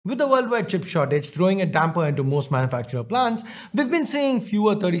With the worldwide chip shortage throwing a damper into most manufacturer plans, we've been seeing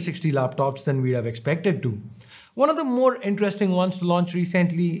fewer 3060 laptops than we'd have expected to. One of the more interesting ones to launch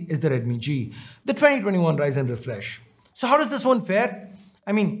recently is the Redmi G, the 2021 Ryzen refresh. So how does this one fare?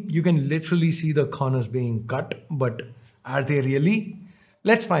 I mean, you can literally see the corners being cut, but are they really?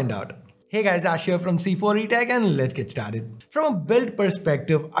 Let's find out. Hey guys, Ash here from C4 eTech and let's get started. From a build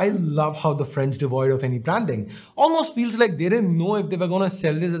perspective, I love how the front's devoid of any branding. Almost feels like they didn't know if they were gonna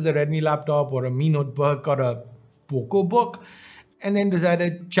sell this as a Redmi laptop or a Mi notebook or a Poco book and then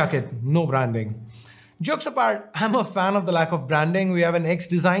decided, chuck it, no branding. Jokes apart, I'm a fan of the lack of branding. We have an X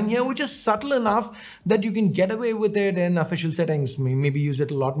design here, which is subtle enough that you can get away with it in official settings, maybe use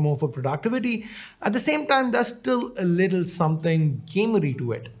it a lot more for productivity. At the same time, there's still a little something gamery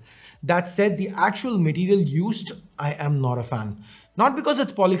to it. That said, the actual material used, I am not a fan. Not because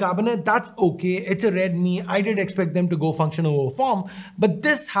it's polycarbonate, that's okay, it's a Redmi, I did expect them to go function over form, but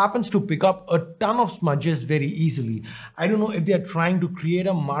this happens to pick up a ton of smudges very easily. I don't know if they're trying to create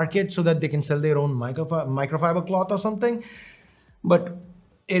a market so that they can sell their own microfiber cloth or something, but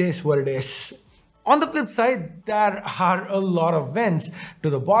it is what it is. On the flip side, there are a lot of vents to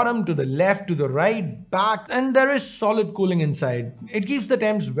the bottom, to the left, to the right, back, and there is solid cooling inside. It keeps the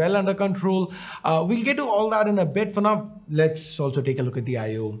temps well under control. We'll get to all that in a bit. For now, let's also take a look at the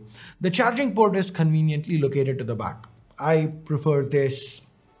I/O. The charging port is conveniently located to the back. I prefer this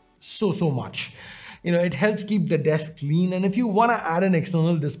so much. It helps keep the desk clean, and if you want to add an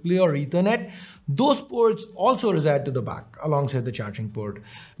external display or Ethernet, those ports also reside to the back alongside the charging port.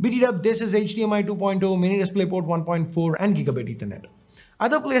 BT'd up, this is HDMI 2.0, mini DisplayPort 1.4 and gigabit Ethernet.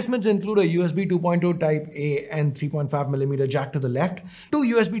 Other placements include a USB 2.0 Type A and 3.5mm jack to the left, two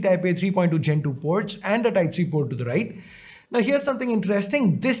USB Type A 3.2 Gen 2 ports and a Type C port to the right. Now here's something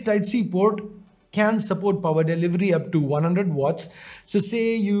interesting, this Type C port can support power delivery up to 100 watts. So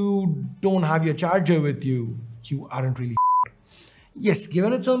say you don't have your charger with you, you aren't really Yes,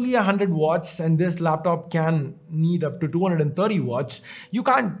 given it's only 100 watts and this laptop can need up to 230 watts, you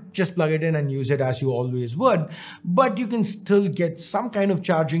can't just plug it in and use it as you always would, but you can still get some kind of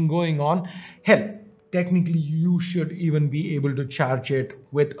charging going on. Hell, technically you should even be able to charge it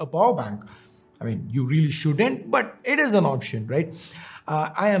with a power bank. I mean, you really shouldn't, but it is an option, right?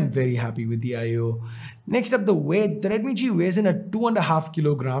 I am very happy with the I/O. Next up, the weight. The Redmi G weighs in at 2.5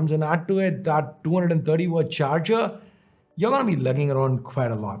 kilograms and add to it that 230 watt charger, you're going to be lugging around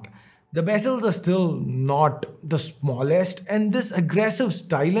quite a lot. The bezels are still not the smallest, and this aggressive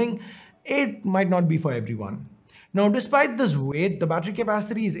styling, it might not be for everyone. Now, despite this weight, the battery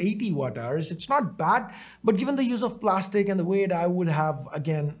capacity is 80 watt hours. It's not bad, but given the use of plastic and the weight, I would have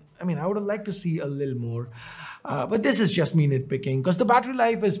liked to see a little more. But this is just me nitpicking because the battery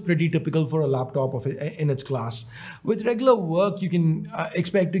life is pretty typical for a laptop in its class. With regular work, you can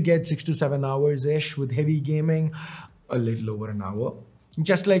expect to get 6 to 7 hours-ish. With heavy gaming, a little over an hour,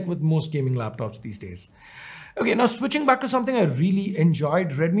 just like with most gaming laptops these days. Okay, now switching back to something I really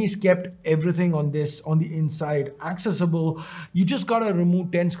enjoyed, Redmi's kept everything on the inside accessible. You just gotta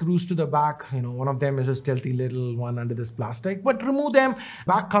remove 10 screws to the back. One of them is a stealthy little one under this plastic, but remove them,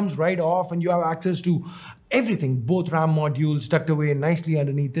 back comes right off and you have access to everything, both RAM modules tucked away nicely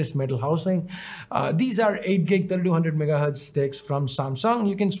underneath this metal housing. These are 8 gig 3200 megahertz sticks from Samsung.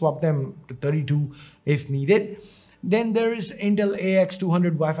 You can swap them to 32 if needed. Then there is Intel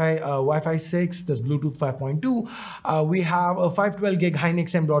AX200 Wi-Fi 6, there's Bluetooth 5.2. We have a 512 gig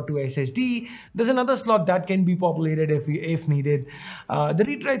Hynix M.2 SSD. There's another slot that can be populated if needed. The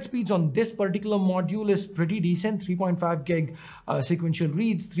read-write speeds on this particular module is pretty decent, 3.5 gig sequential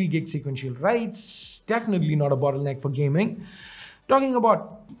reads, 3 gig sequential writes. Definitely not a bottleneck for gaming. Talking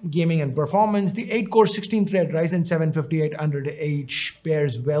about gaming and performance, the 8-core 16-thread Ryzen 7 5800H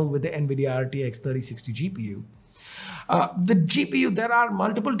pairs well with the nVidia RTX 3060 GPU. The GPU, there are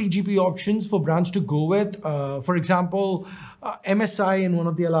multiple TGP options for brands to go with. For example, MSI in one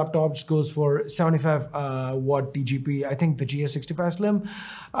of their laptops goes for 75 watt TGP. I think the GS65 Slim.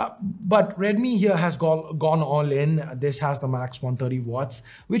 But Redmi here has gone all in. This has the max 130 watts,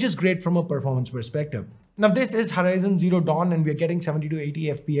 which is great from a performance perspective. Now this is Horizon Zero Dawn and we're getting 70 to 80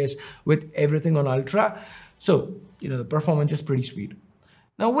 FPS with everything on Ultra. So, the performance is pretty sweet.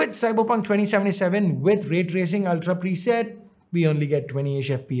 Now with Cyberpunk 2077 with ray tracing Ultra preset, we only get 20-ish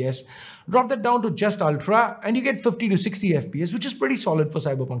FPS. Drop that down to just Ultra and you get 50 to 60 FPS, which is pretty solid for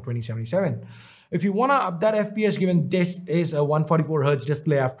Cyberpunk 2077. If you want to up that FPS, given this is a 144Hz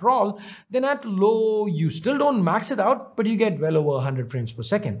display after all, then at low, you still don't max it out, but you get well over 100 frames per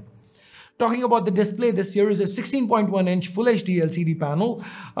second. Talking about the display, this here is a 16.1-inch Full HD LCD panel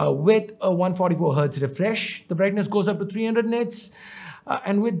with a 144Hz refresh. The brightness goes up to 300 nits.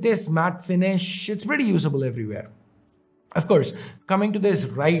 And with this matte finish, it's pretty usable everywhere. Of course, coming to this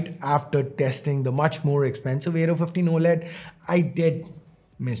right after testing the much more expensive Aero 15 OLED, I did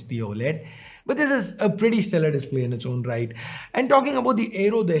miss the OLED. But this is a pretty stellar display in its own right. And talking about the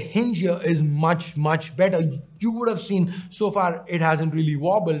Aero, the hinge here is much better. You would have seen so far it hasn't really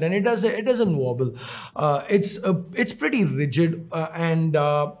wobbled, and it doesn't wobble. It's pretty rigid, and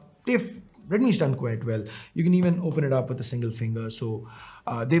Redmi's done quite well. You can even open it up with a single finger, so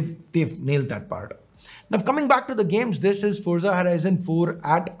they've nailed that part. Now, coming back to the games, this is Forza Horizon 4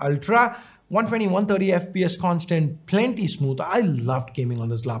 at Ultra. 120, 130 FPS constant, plenty smooth. I loved gaming on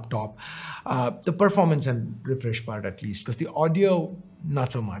this laptop. The performance and refresh part at least, because the audio,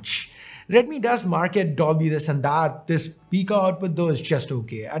 not so much. Redmi does market Dolby this and that. This speaker output though is just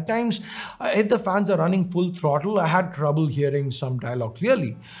okay. At times, if the fans are running full throttle, I had trouble hearing some dialogue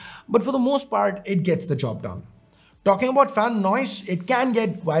clearly. But for the most part, it gets the job done. Talking about fan noise, it can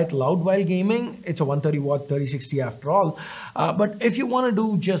get quite loud while gaming. It's a 130 watt 3060 after all. But if you want to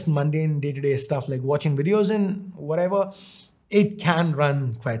do just mundane day-to-day stuff like watching videos and whatever, it can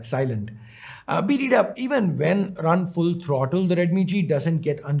run quite silent. Beat it up, even when run full throttle, the Redmi G doesn't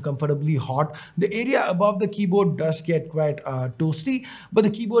get uncomfortably hot. The area above the keyboard does get quite toasty, but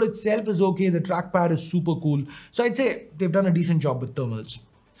the keyboard itself is okay. The trackpad is super cool. So I'd say they've done a decent job with thermals.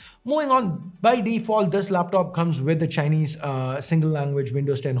 Moving on, by default, this laptop comes with the Chinese single language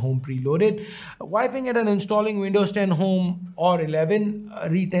Windows 10 Home preloaded. Wiping it and installing Windows 10 Home or 11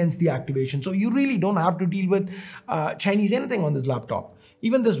 retains the activation. So you really don't have to deal with Chinese anything on this laptop.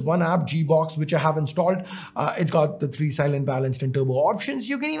 Even this one app, Gbox, which I have installed, it's got the 3 silent, balanced, and turbo options.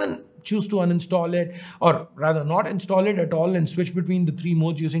 You can even choose to uninstall it, or rather not install it at all, and switch between the 3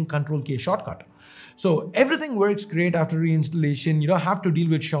 modes using Ctrl-K shortcut. So everything works great after reinstallation. You don't have to deal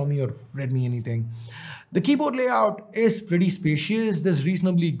with Xiaomi or Redmi anything. The keyboard layout is pretty spacious. There's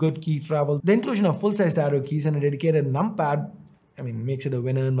reasonably good key travel. The inclusion of full-sized arrow keys and a dedicated numpad, makes it a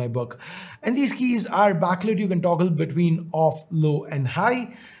winner in my book. And these keys are backlit. You can toggle between off, low, and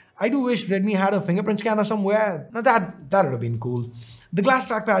high. I do wish Redmi had a fingerprint scanner somewhere. Now that would have been cool. The glass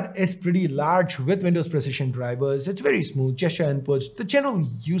trackpad is pretty large with Windows Precision drivers. It's very smooth, gesture inputs. The general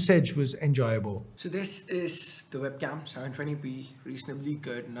usage was enjoyable. So this is the webcam, 720p, reasonably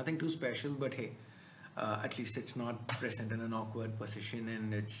good. Nothing too special, but hey, at least it's not present in an awkward position,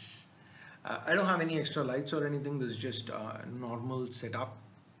 and it's... I don't have any extra lights or anything. There's just a normal setup,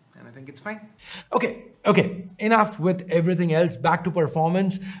 and I think it's fine. Okay, enough with everything else. Back to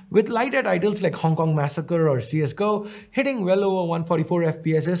performance. With lighter titles like Hong Kong Massacre or CSGO, hitting well over 144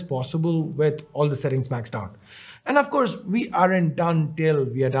 FPS is possible with all the settings maxed out. And of course, we aren't done till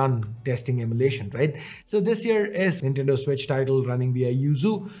we are done testing emulation, right? So this here is Nintendo Switch title running via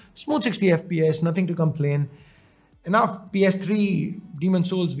Yuzu. Smooth 60 FPS, nothing to complain. Enough PS3 Demon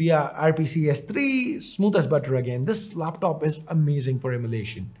Souls via RPCS3, smooth as butter again. This laptop is amazing for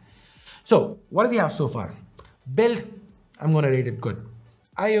emulation. So what do we have so far? Build, I'm going to rate it good.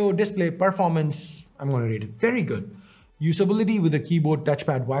 I/O, display, performance, I'm going to rate it very good. Usability with the keyboard,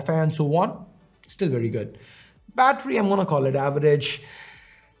 touchpad, Wi-Fi, and so on, still very good. Battery, I'm going to call it average.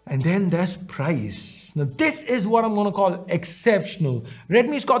 And then there's price. Now this is what I'm going to call exceptional.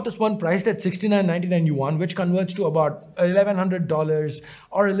 Redmi's got this one priced at 69.99 yuan, which converts to about $1,100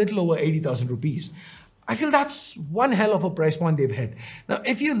 or a little over 80,000 rupees. I feel that's one hell of a price point they've hit. Now,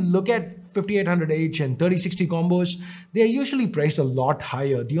 if you look at 5800H and 3060 combos, they are usually priced a lot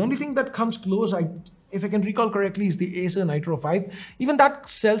higher. The only thing that comes close, if I can recall correctly, is the Acer Nitro 5. Even that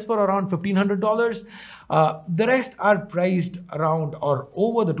sells for around $1,500. The rest are priced around or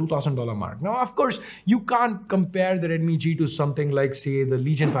over the $2,000 mark. Now, of course, you can't compare the Redmi G to something like, say, the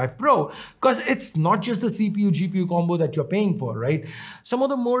Legion 5 Pro, because it's not just the CPU-GPU combo that you're paying for, right? Some of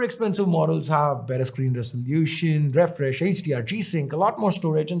the more expensive models have better screen resolution, refresh, HDR, G-Sync, a lot more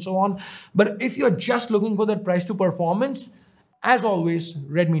storage, and so on. But if you're just looking for that price to performance, as always,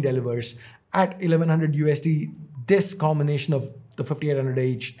 Redmi delivers. At 1100 USD, this combination of the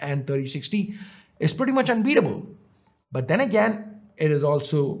 5800H and 3060 is pretty much unbeatable. But then again, it is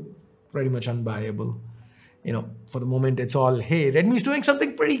also pretty much unbuyable. For the moment, it's all, hey, Redmi's doing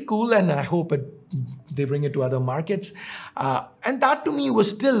something pretty cool, and I hope they bring it to other markets. And that to me was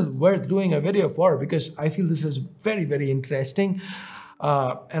still worth doing a video for, because I feel this is very, very interesting.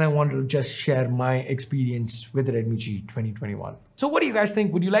 And I wanted to just share my experience with the Redmi G 2021. So what do you guys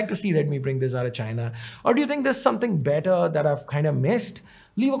think? Would you like to see Redmi bring this out of China? Or do you think there's something better that I've kind of missed?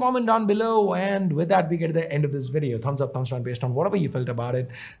 Leave a comment down below. And with that, we get to the end of this video. Thumbs up, thumbs down based on whatever you felt about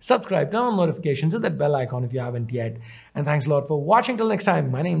it. Subscribe, turn on notifications, hit that bell icon if you haven't yet. And thanks a lot for watching. Till next time,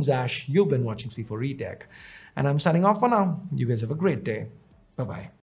 my name's Ash. You've been watching C4 Retech. And I'm signing off for now. You guys have a great day. Bye-bye.